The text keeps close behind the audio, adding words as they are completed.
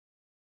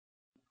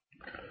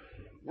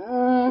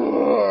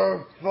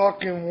Ugh,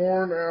 fucking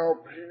worn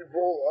out,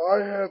 people. I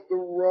had the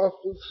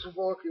roughest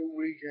fucking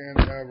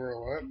weekend ever.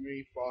 Let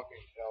me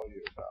fucking tell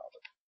you about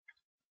it.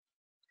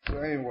 So,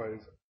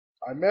 anyways,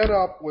 I met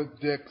up with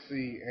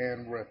Dixie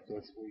and Rick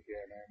this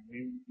weekend,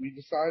 and we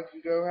decided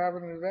to go have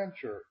an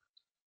adventure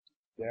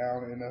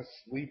down in a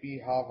sleepy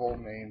hovel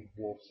named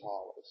Wolf's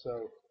Hollow.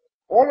 So,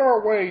 on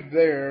our way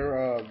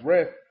there,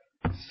 Rick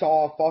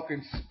saw a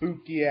fucking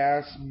spooky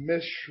ass,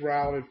 mist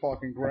shrouded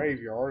fucking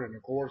graveyard, and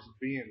of course,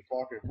 being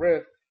fucking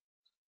Rick,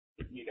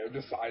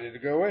 decided to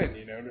go in.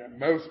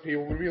 Most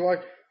people would be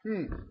like,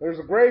 there's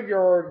a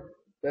graveyard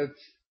that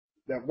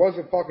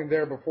wasn't fucking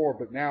there before,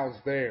 but now it's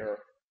there.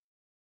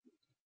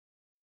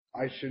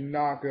 I should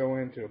not go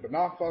into it, but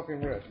not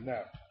fucking Rick,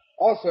 no.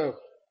 Also,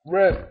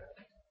 Rick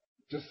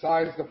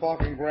decides to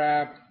fucking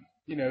grab,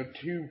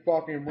 two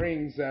fucking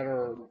rings that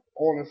are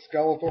on a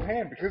skeletal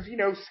hand, because,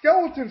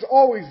 skeletons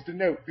always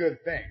denote good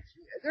things.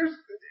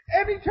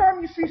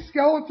 Anytime you see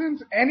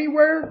skeletons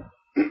anywhere,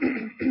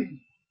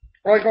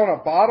 like on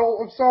a bottle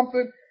of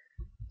something,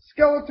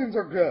 skeletons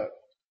are good.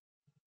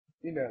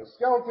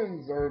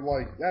 Skeletons are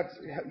like,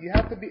 you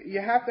have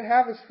to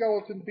have a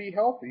skeleton to be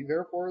healthy,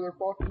 therefore they're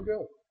fucking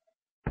good.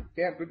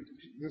 Can't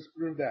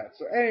disprove that.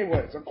 So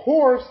anyways, of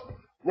course,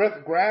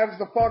 Rick grabs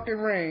the fucking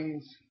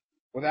rings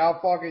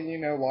without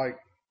fucking, like,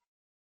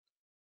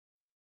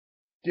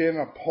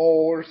 getting a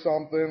pole or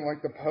something,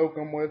 like, to poke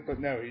him with, but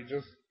no, he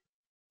just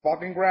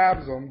fucking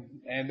grabs them,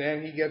 and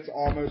then he gets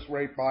almost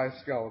raped by a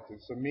skeleton.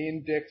 So me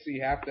and Dixie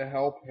have to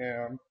help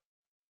him,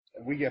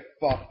 and we get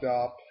fucked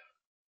up.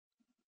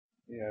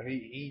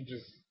 He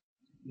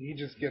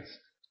just gets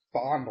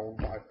fondled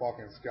by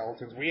fucking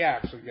skeletons. We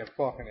actually get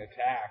fucking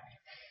attacked.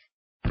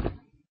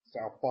 That's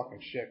how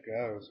fucking shit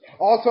goes.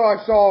 Also, I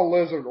saw a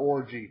lizard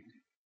orgy.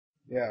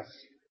 Yes.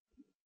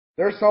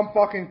 There's some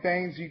fucking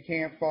things you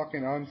can't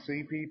fucking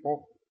unsee,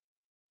 people.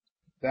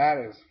 That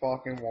is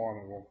fucking one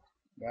of them.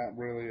 That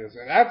really is.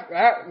 And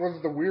that was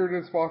the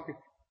weirdest fucking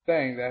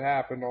thing that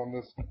happened on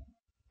this.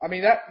 I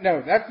mean,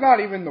 that's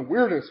not even the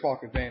weirdest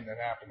fucking thing that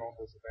happened on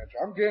this adventure.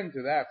 I'm getting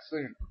to that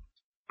soon.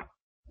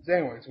 So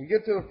anyways, we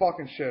get to the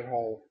fucking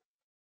shithole.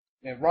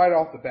 And right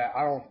off the bat,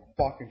 I don't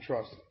fucking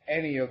trust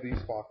any of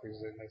these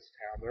fuckers in this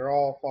town. They're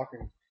all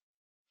fucking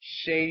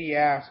shady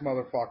ass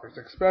motherfuckers,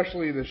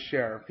 especially the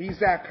sheriff. He's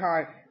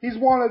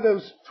one of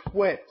those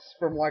twits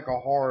from like a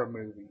horror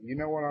movie. You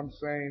know what I'm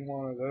saying?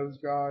 One of those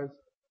guys.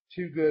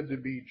 Too good to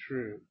be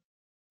true.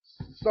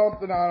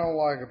 Something I don't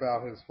like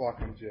about his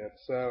fucking jib.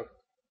 So,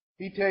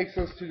 he takes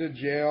us to the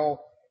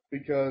jail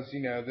because,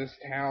 this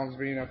town's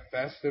being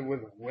infested with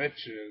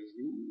witches.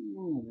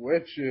 Ooh,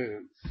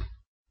 witches.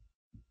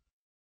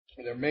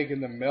 And they're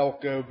making the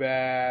milk go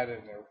bad,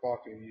 and they're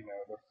fucking,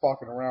 they're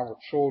fucking around with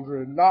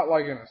children. Not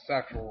like in a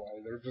sexual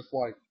way. They're just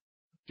like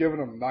giving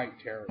them night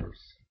terrors.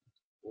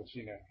 Which,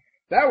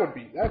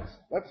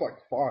 that's like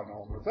fun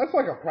almost. That's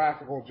like a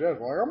practical joke.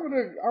 Like,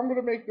 I'm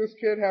gonna make this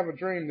kid have a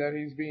dream that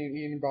he's being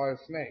eaten by a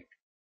snake.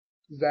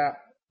 Zap.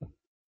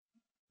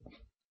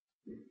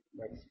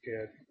 That's the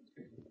kid.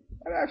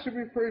 That'd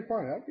actually be pretty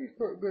funny. That'd be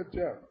a good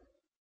joke.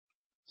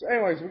 So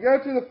anyways, we go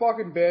to the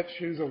fucking bitch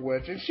who's a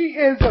witch, and she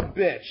is a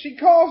bitch. She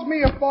calls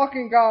me a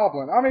fucking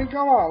goblin. I mean,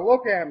 come on,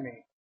 look at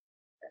me.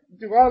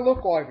 Do I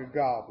look like a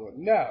goblin?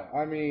 No.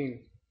 I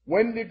mean,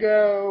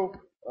 Wendigo,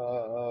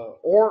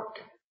 orc,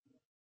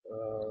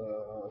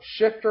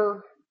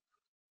 shifter,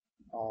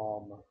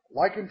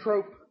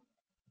 lycanthrope,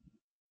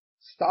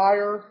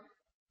 styre,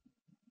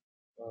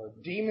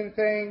 demon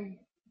thing.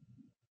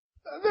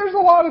 There's a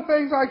lot of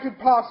things I could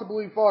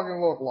possibly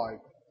fucking look like.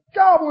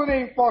 Goblin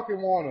ain't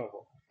fucking one of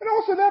them. And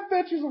also, that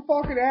bitch is a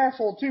fucking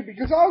asshole, too,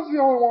 because I was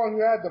the only one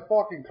who had the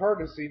fucking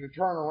courtesy to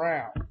turn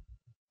around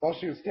while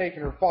she was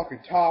taking her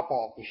fucking top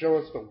off to show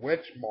us the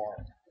witch mark.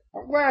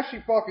 I'm glad she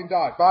fucking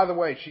died. By the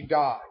way, she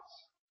dies.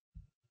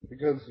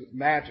 Because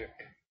magic.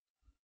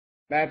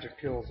 Magic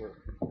kills her.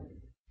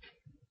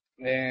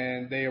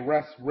 And they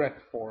arrest Rick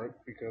for it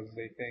because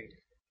they think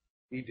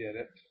he did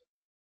it.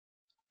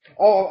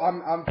 Oh,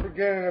 I'm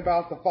forgetting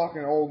about the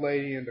fucking old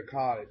lady in the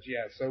cottage.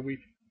 Yeah, so we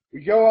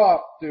go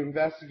up to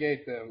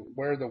investigate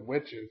where the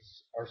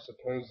witches are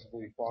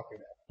supposedly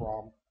fucking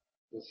from.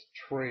 This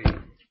tree,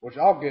 which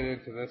I'll get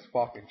into this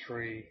fucking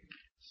tree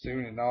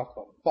soon enough,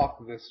 but fuck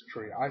this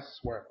tree. I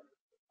swear.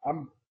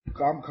 I'm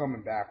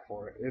coming back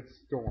for it. It's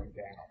going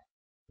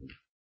down.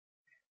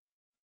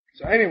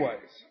 So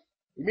anyways,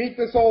 we meet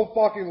this old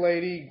fucking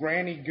lady,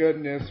 Granny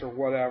Goodness or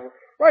whatever.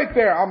 Right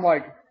there, I'm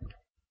like,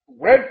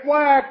 red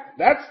flag,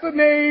 that's the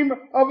name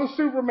of a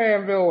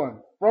Superman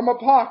villain from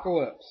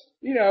Apocalypse.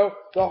 The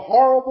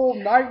horrible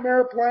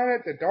nightmare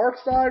planet the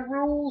Darkseid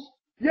rules.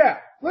 Yeah,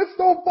 let's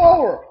don't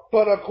follow her.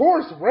 But of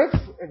course,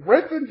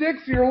 Rick and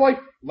Dixie are like,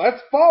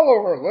 let's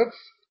follow her.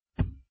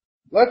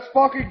 Let's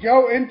fucking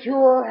go into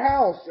her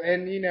house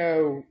and,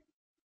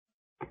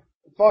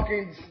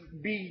 fucking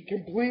be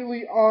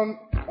completely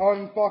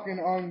fucking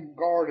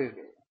unguarded.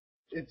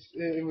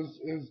 It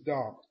was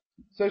dumb.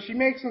 So she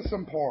makes us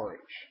some porridge.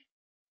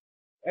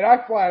 And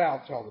I flat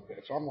out tell the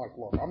bitch, I'm like,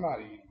 look, I'm not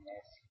eating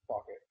this.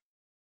 Fuck it.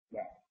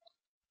 No.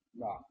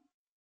 Nah.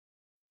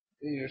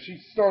 You know, she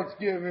starts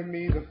giving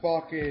me the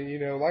fucking, you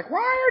know, like, why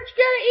aren't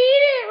you gonna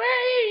eat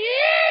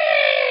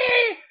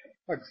it?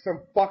 Like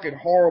some fucking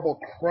horrible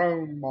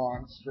crone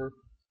monster.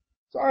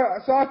 So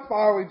I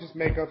finally just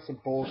make up some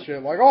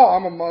bullshit, like, oh,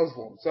 I'm a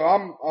Muslim, so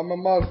I'm a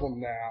Muslim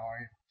now.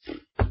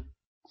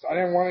 So I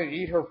didn't want to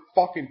eat her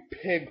fucking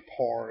pig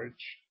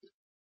porridge.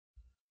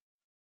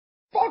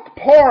 Fuck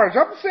porridge.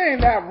 I'm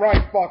saying that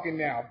right fucking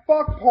now.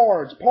 Fuck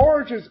porridge.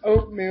 Porridge is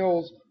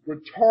oatmeal's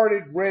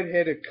retarded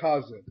redheaded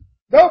cousin.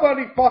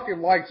 Nobody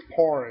fucking likes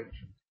porridge.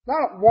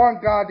 Not one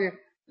goddamn.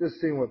 Just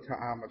seeing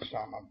how much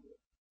time I'm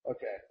doing.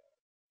 Okay.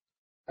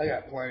 I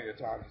got plenty of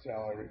time to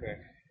tell everything.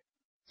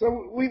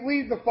 So we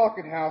leave the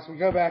fucking house. We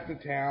go back to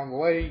town. The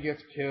lady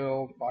gets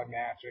killed by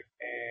magic,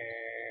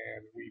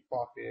 and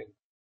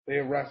they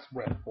arrest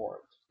Riff for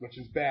it, which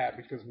is bad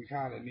because we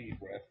kind of need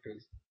Riff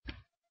because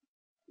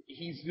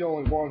he's the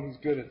only one who's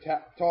good at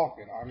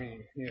talking. I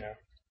mean, you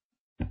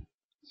know.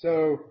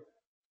 So,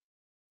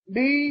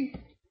 me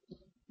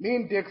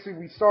and Dixie,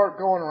 we start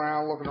going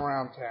around, looking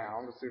around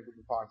town to see if we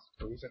can find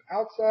some clues. And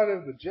outside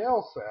of the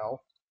jail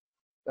cell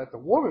that the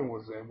woman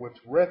was in, which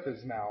Riff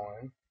is now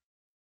in,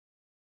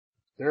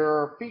 there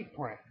are feet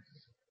prints.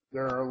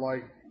 There are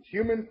like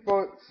human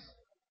foots,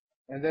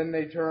 and then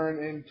they turn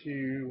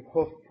into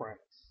hoof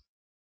prints.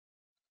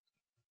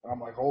 I'm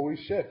like, holy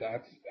shit,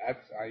 that's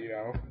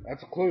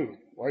that's a clue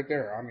right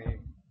there. I mean,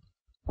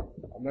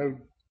 I'm no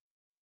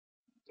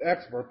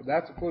expert, but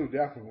that's a clue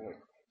definitely.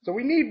 So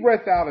we need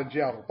Riff out of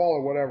jail to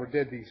follow whatever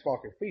did these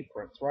fucking feet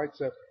prints, right?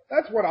 So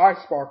that's what I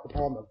sparked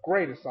upon the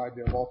greatest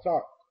idea of all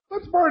time.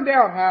 Let's burn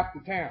down half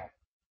the town.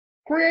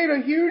 Create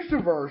a huge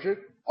diversion.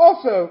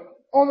 Also,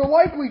 on the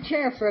likely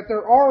chance that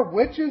there are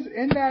witches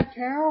in that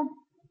town,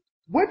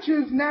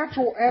 witch's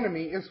natural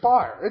enemy is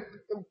fire.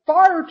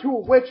 Fire to a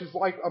witch is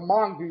like a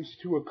mongoose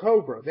to a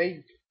cobra.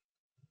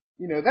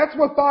 That's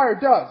what fire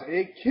does.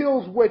 It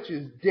kills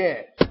witches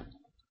dead.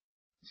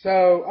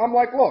 So I'm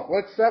like, look,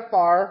 let's set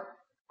fire,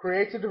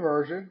 creates a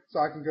diversion, so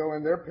I can go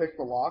in there, pick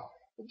the lock,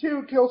 and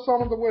two, kill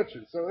some of the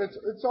witches. So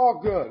it's all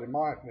good, in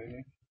my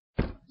opinion.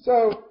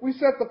 So we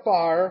set the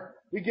fire,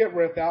 we get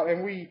Riff out,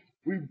 and we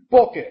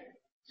book it.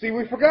 See,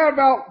 we forgot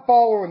about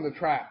following the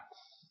tracks.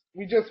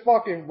 We just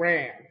fucking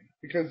ran.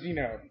 Because,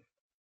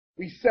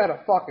 we set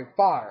a fucking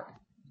fire.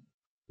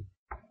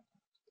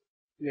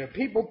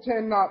 People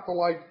tend not to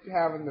like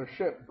having their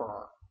shit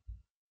burned.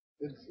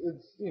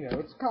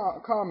 It's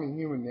common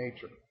human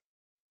nature.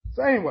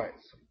 So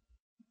anyways,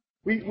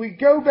 we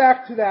go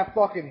back to that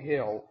fucking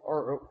hill,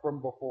 or from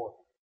before,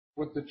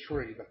 with the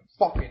tree, the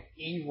fucking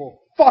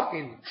evil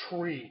fucking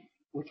tree,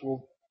 which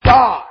will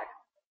die.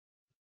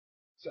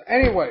 So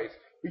anyways,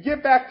 we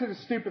get back to the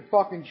stupid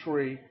fucking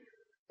tree,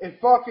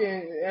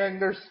 and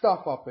there's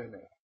stuff up in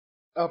it.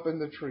 Up in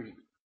the tree.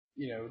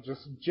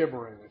 Just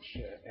gibbering and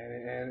shit.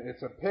 And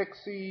it's a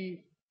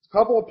pixie, a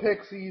couple of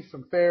pixies,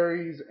 some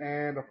fairies,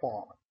 and a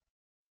fawn.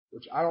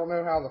 Which I don't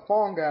know how the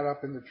fawn got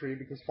up in the tree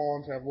because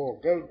fawns have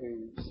little goat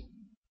hooves.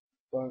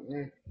 But,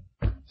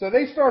 So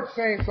they start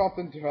saying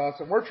something to us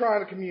and we're trying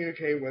to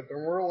communicate with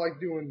them. We're like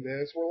doing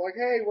this. We're like,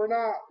 hey, we're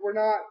not,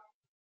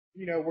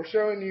 we're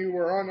showing you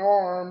we're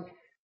unarmed.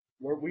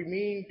 We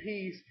mean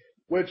peace.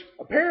 Which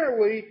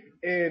apparently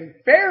in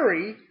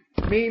fairy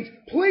means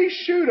please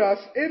shoot us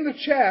in the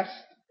chest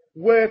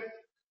with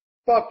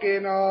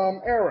fucking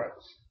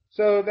arrows.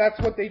 So that's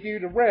what they do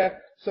to Riff.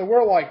 So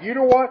we're like, you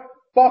know what?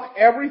 Fuck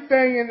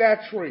everything in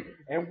that tree.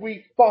 And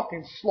we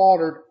fucking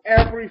slaughtered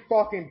every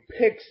fucking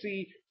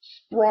pixie,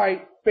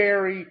 sprite,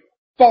 fairy,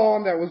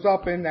 fawn that was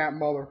up in that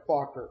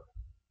motherfucker.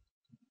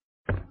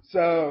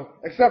 So,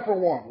 except for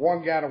one.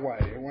 One got away.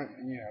 It went,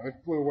 it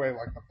flew away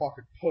like the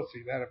fucking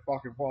pussy that it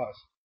fucking was.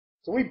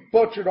 So we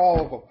butchered all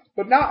of them.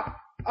 But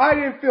I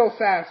didn't feel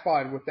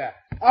satisfied with that.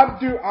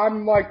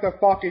 I'm like the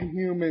fucking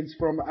humans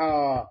from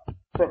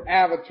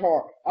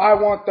Avatar. I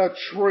want the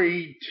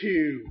tree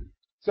too.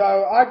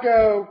 So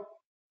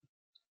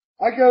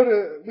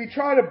we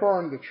try to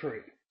burn the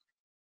tree.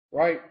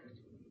 Right?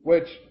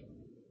 Which,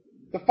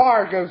 the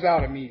fire goes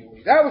out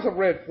immediately. That was a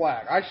red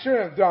flag. I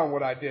shouldn't have done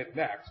what I did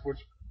next, which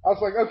I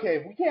was like, okay,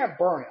 if we can't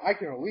burn it, I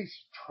can at least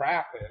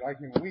trap it. I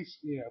can at least,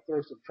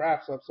 throw some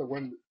traps up so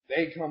when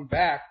they come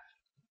back,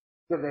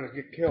 they're gonna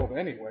get killed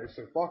anyway,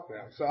 so fuck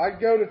them. So I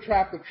go to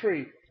trap the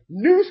tree.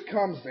 Noose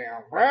comes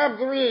down, grabs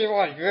me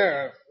like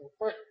this,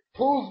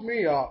 pulls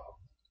me up.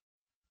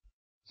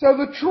 So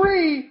the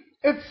tree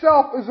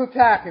itself is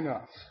attacking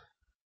us.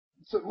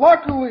 So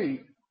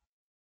luckily,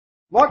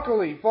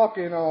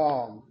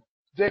 fucking,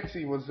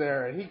 Dixie was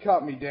there and he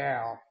cut me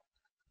down.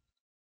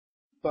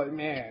 But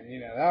man,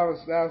 that was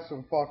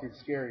some fucking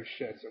scary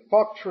shit. So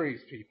fuck trees,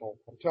 people.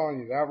 I'm telling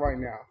you that right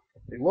now.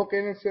 They look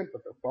innocent,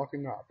 but they're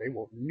fucking not. They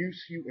will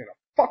noose you in a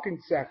fucking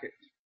second.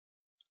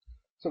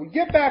 So we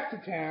get back to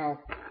town.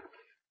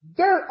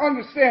 They're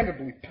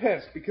understandably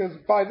pissed because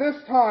by this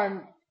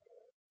time,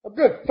 a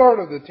good third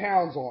of the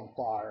town's on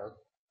fire.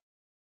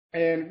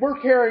 And we're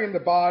carrying the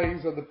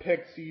bodies of the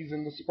pixies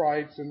and the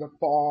sprites and the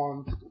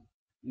fawns.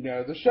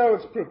 The show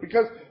is proof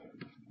because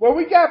Well,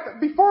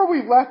 before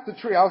we left the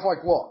tree, I was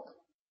like, look,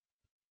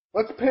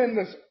 let's pin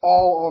this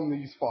all on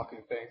these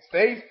fucking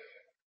things.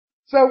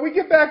 So we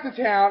get back to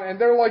town, and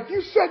they're like,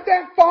 you set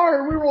that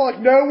fire. And we were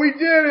like, no, we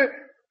didn't.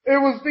 It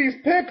was these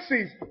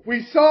pixies.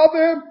 We saw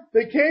them.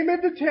 They came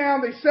into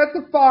town. They set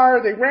the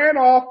fire. They ran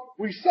off.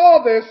 We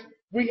saw this.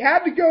 We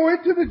had to go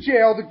into the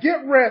jail to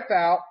get Riff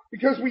out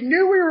because we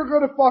knew we were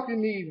going to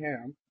fucking need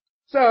him.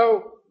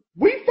 So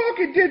we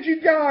fucking did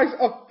you guys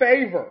a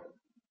favor.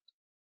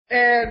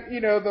 And,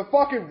 you know, the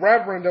fucking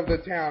reverend of the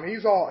town,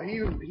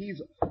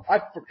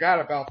 I forgot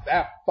about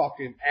that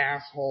fucking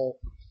asshole.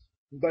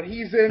 But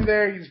he's in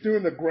there, he's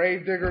doing the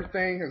gravedigger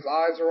thing, his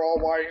eyes are all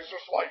white, he's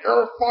just like,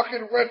 you're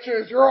fucking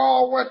witches, you're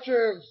all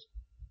witches!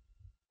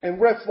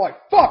 And Riff's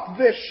like, fuck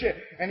this shit!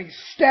 And he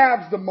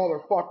stabs the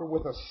motherfucker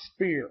with a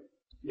spear.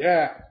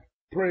 Yeah,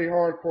 pretty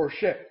hardcore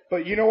shit.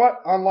 But you know what?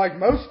 Unlike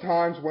most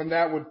times when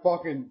that would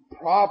fucking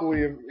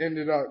probably have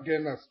ended up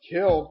getting us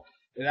killed,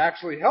 it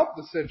actually helped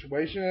the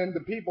situation and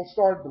the people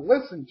started to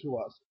listen to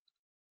us.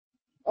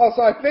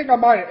 Also, I think I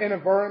might have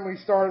inadvertently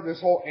started this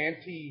whole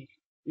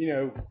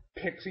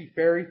pixie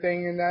fairy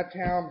thing in that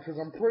town because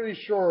I'm pretty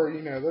sure,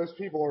 those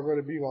people are going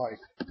to be like,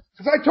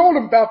 because I told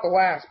them about the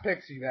last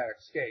pixie that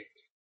escaped.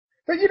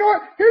 But you know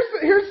what?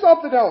 Here's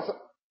something else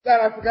that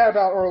I forgot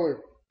about earlier.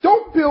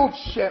 Don't build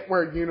shit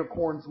where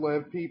unicorns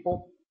live,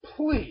 people.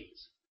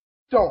 Please.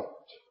 Don't.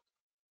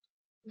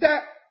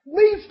 That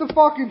leads to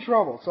fucking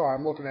trouble. Sorry,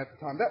 I'm looking at the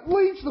time. That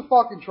leads to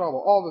fucking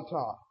trouble all the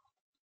time.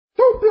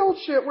 Don't build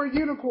shit where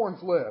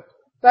unicorns live.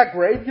 That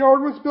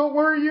graveyard was built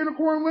where a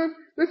unicorn lived.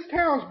 This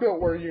town's built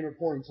where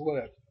unicorns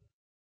live.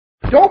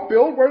 Don't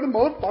build where the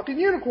motherfucking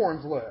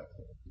unicorns live.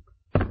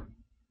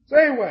 So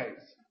anyways,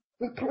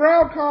 the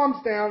crowd calms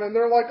down and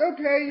they're like,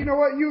 okay, you know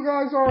what? You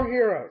guys are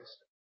heroes.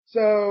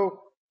 So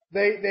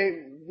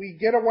we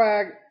get a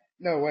wag.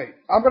 No, wait.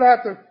 I'm gonna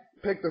have to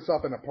pick this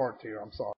up in a part 2. I'm sorry.